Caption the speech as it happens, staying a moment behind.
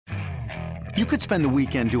You could spend the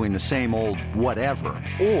weekend doing the same old whatever,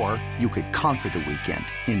 or you could conquer the weekend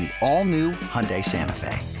in the all-new Hyundai Santa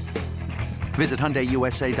Fe. Visit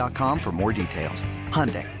HyundaiUSA.com for more details.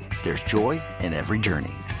 Hyundai, there's joy in every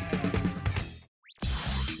journey.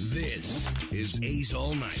 This is A's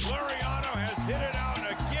All Night. Laureano has hit it out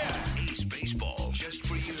again. A's Baseball, just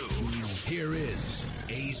for you. Here is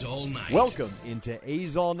A's All Night. Welcome into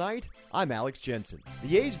A's All Night. I'm Alex Jensen.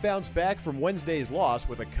 The A's bounced back from Wednesday's loss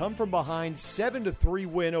with a come-from-behind 7-3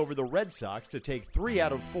 win over the Red Sox to take 3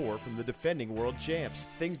 out of 4 from the defending world champs.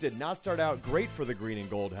 Things did not start out great for the green and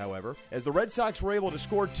gold, however, as the Red Sox were able to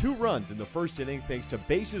score 2 runs in the first inning thanks to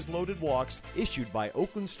bases-loaded walks issued by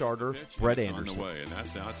Oakland starter Brett Anderson. On the way, and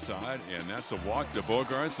that's outside, and that's a walk to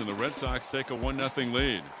Bogaerts, and the Red Sox take a 1-0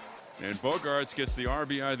 lead. And Bogaerts gets the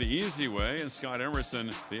RBI the easy way, and Scott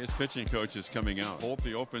Emerson, the A's pitching coach, is coming out. Hold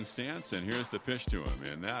the open stance, and here's the pitch to him,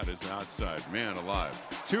 and that is outside. Man alive.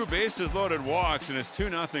 2 bases-loaded walks, and it's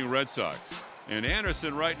 2-0 Red Sox. And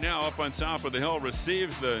Anderson right now up on top of the hill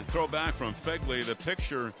receives the throw back from Fegley, the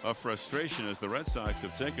picture of frustration as the Red Sox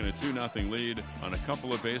have taken a 2-0 lead on a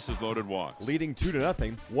couple of bases-loaded walks. Leading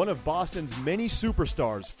 2-0, one of Boston's many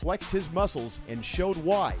superstars flexed his muscles and showed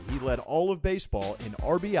why he led all of baseball in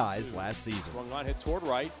RBIs last season. Swung on, hit toward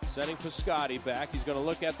right, sending Piscotty back. He's going to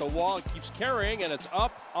look at the wall and keeps carrying, and it's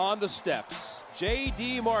up on the steps.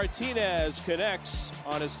 J.D. Martinez connects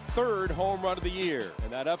on his 3rd home run of the year,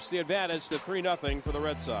 and that ups the advantage to 3-0 for the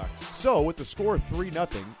Red Sox. So, with the score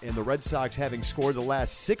 3-0 and the Red Sox having scored the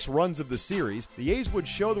last 6 runs of the series, the A's would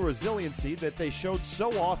show the resiliency that they showed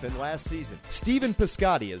so often last season. Stephen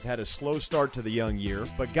Piscotty has had a slow start to the young year,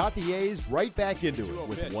 but got the A's right back into it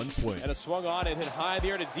with pitch. one swing. And a swung on and hit high in the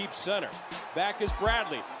air to deep center. Back is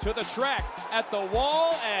Bradley to the track at the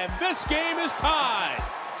wall, and this game is tied.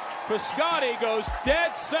 Piscotty goes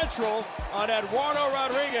dead central on Eduardo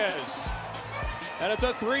Rodriguez. And it's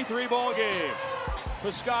a 3-3 ball game.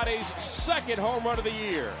 Piscotty's 2nd home run of the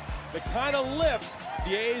year. The kind of lift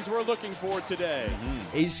the A's were looking for today.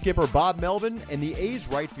 A's skipper Bob Melvin and the A's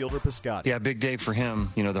right fielder Piscotty. Yeah, big day for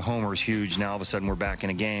him. You know, the homer's huge. Now all of a sudden we're back in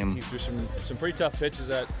a game. He threw some pretty tough pitches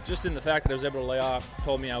that, just in the fact that I was able to lay off,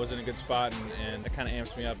 told me I was in a good spot, and it kind of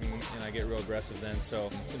amps me up, and I get real aggressive then. So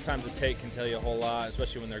sometimes the take can tell you a whole lot,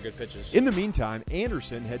 especially when they're good pitches. In the meantime,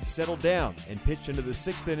 Anderson had settled down and pitched into the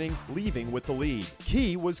 6th inning, leaving with the lead.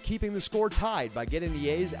 Key was keeping the score tied by getting the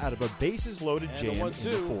A's out of a bases-loaded jam in the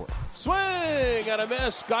 4th. Swing and a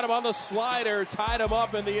miss. Got him on the slider, tied him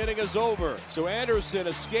up, and the inning is over. So Anderson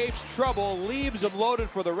escapes trouble, leaves him loaded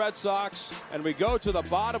for the Red Sox, and we go to the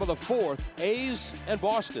bottom of the 4th. A's and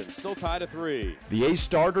Boston still tied at 3. The A's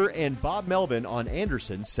starter and Bob Melvin on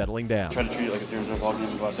Anderson settling down. Try to treat it like a 0-0 ball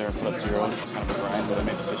game. Go out there and put up zeros. Kind of a grind, but I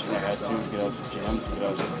made the pitch when I had to. Get out some jams, get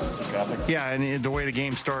out some traffic. Yeah, and the way the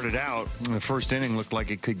game started out, the first inning looked like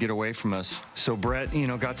it could get away from us. So Brett,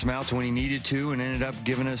 got some outs when he needed to and ended up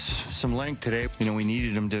giving us some length today. We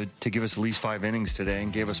needed him to give us at least 5 innings today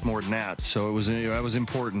and gave us more than that. So that was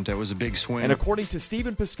important. That was a big swing. And according to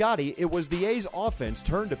Stephen Piscotty, it was the A's offense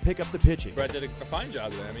turn to pick up the pitching. Brett did a fine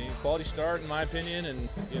job today. Quality start in my opinion,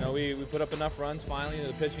 and we put up enough runs finally.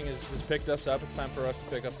 The pitching has picked us up. It's time for us to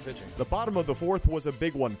pick up the pitching. The bottom of the 4th was a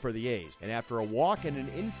big one for the A's, and after a walk and an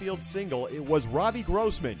infield single, it was Robbie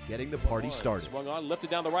Grossman getting the party started. Swung on,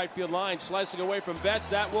 lifted down the right field line, slicing away from Betts.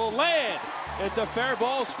 That will land. It's a fair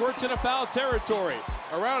ball, squirts into foul territory.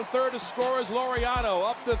 Around 3rd to score is Laureano.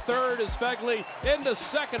 Up to 3rd is Fegley. Into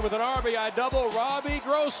 2nd with an RBI double, Robbie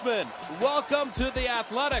Grossman. Welcome to the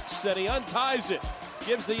Athletics, and he unties it.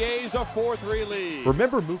 Gives the A's a 4-3 lead.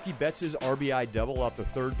 Remember Mookie Betts' RBI double off the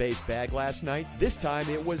 3rd base bag last night? This time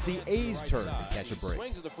it was the A's turn to catch a break.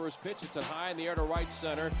 Swings at the first pitch. It's high in the air to right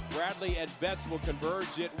center. Bradley and Betts will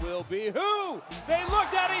converge. It will be who? They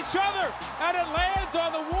looked at each other, and it lands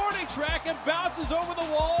on the warning track and bounces over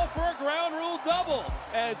the wall for a ground rule double.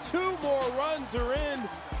 And 2 more runs are in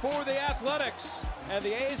for the Athletics. And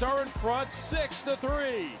the A's are in front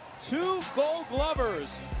 6-3. 2 Gold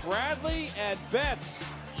Glovers, Bradley and Betts.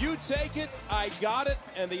 You take it, I got it,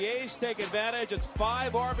 and the A's take advantage. It's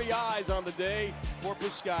 5 RBIs on the day for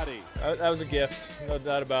Piscotty. That was a gift, no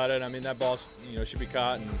doubt about it. That ball, should be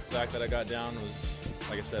caught, and the fact that I got down was,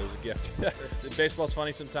 like I said, it was a gift. Baseball's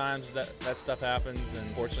funny sometimes. That stuff happens, and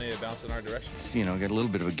fortunately, it bounced in our direction. Got a little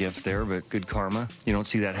bit of a gift there, but good karma. You don't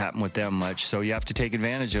see that happen with them much, so you have to take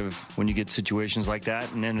advantage of when you get situations like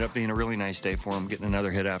that, and ended up being a really nice day for them, getting another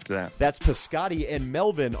hit after that. That's Piscotty and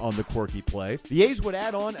Melvin on the quirky play. The A's would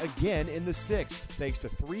add on again in the 6th, thanks to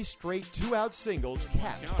 3 straight 2-out singles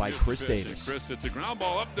capped by Chris Davis. Chris, it's a ground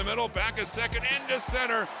ball up the middle, back a second, into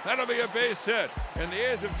center. That'll be a base hit. And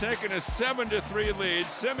the A's have taken a 7-3 lead. lead.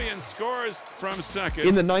 Simeon scores from second.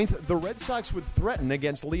 In the ninth, the Red Sox would threaten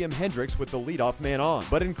against Liam Hendricks with the leadoff man on.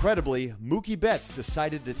 But incredibly, Mookie Betts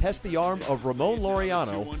decided to test the arm of Ramon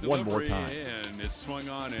Laureano one more time. And it's swung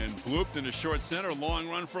on and blooped into short center. Long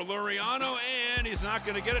run for Laureano, and he's not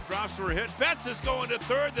going to get it. Drops for a hit. Betts is going to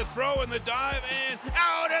third. The throw and the dive, and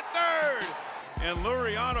out at third. And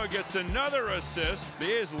Laureano gets another assist.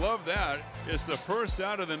 The A's love that. It's the first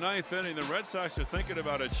out of the ninth inning. The Red Sox are thinking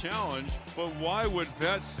about a challenge, but why would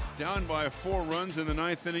Betts, down by 4 runs in the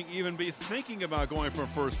ninth inning, even be thinking about going from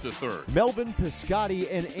first to third? Melvin, Piscotty,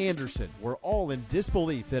 and Anderson were all in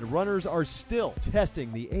disbelief that runners are still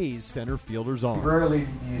testing the A's center fielder's arm. Rarely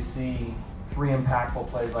do you see 3 impactful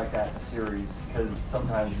plays like that in a series, because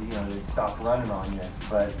sometimes they stop running on you,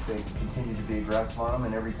 but they continue to be aggressive on them,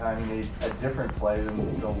 and every time he made a different play than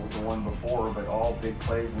the one before, but all big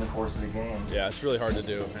plays in the course of the game. Yeah, it's really hard to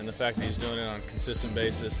do, and the fact that he's doing it on a consistent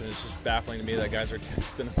basis, and it's just baffling to me that guys are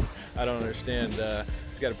testing him. I don't understand.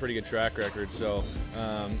 He's got a pretty good track record, so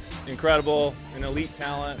incredible, an elite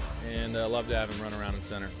talent, and love to have him run around in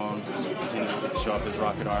center. Just continue to show up his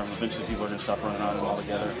rocket arm. Eventually people are going to stop running on him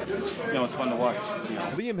altogether. It's fun to watch.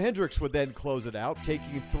 Liam Hendricks would then close it out,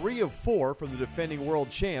 taking 3 of 4 from the defending world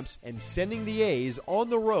champs and sending the A's on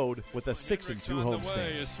the road with a 6-2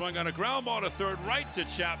 homestand. He swung on a ground ball to third, right to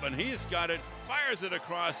Chapman. He's got it, fires it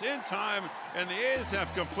across in time, and the A's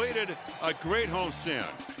have completed a great homestand.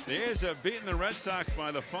 The A's have beaten the Red Sox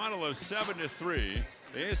by the final of 7-3.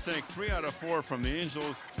 The A's take 3 out of 4 from the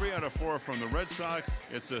Angels, 3 out of 4 from the Red Sox.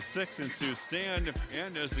 It's a 6-2 stand,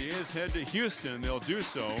 and as the A's head to Houston, they'll do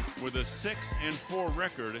so with a 6-4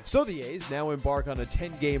 record. So the A's now embark on a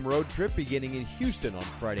 10-game road trip beginning in Houston on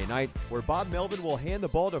Friday night, where Bob Melvin will hand the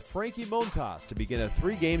ball to Frankie Montas to begin a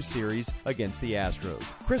 3-game series against the Astros.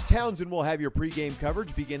 Chris Townsend will have your pregame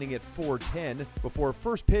coverage beginning at 4:10 before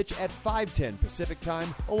first pitch at 5:10 Pacific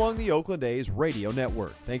Time along the Oakland A's radio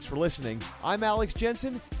network. Thanks for listening. I'm Alex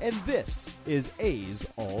Jensen, and this is A's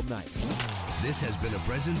All Night. This has been a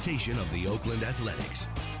presentation of the Oakland Athletics.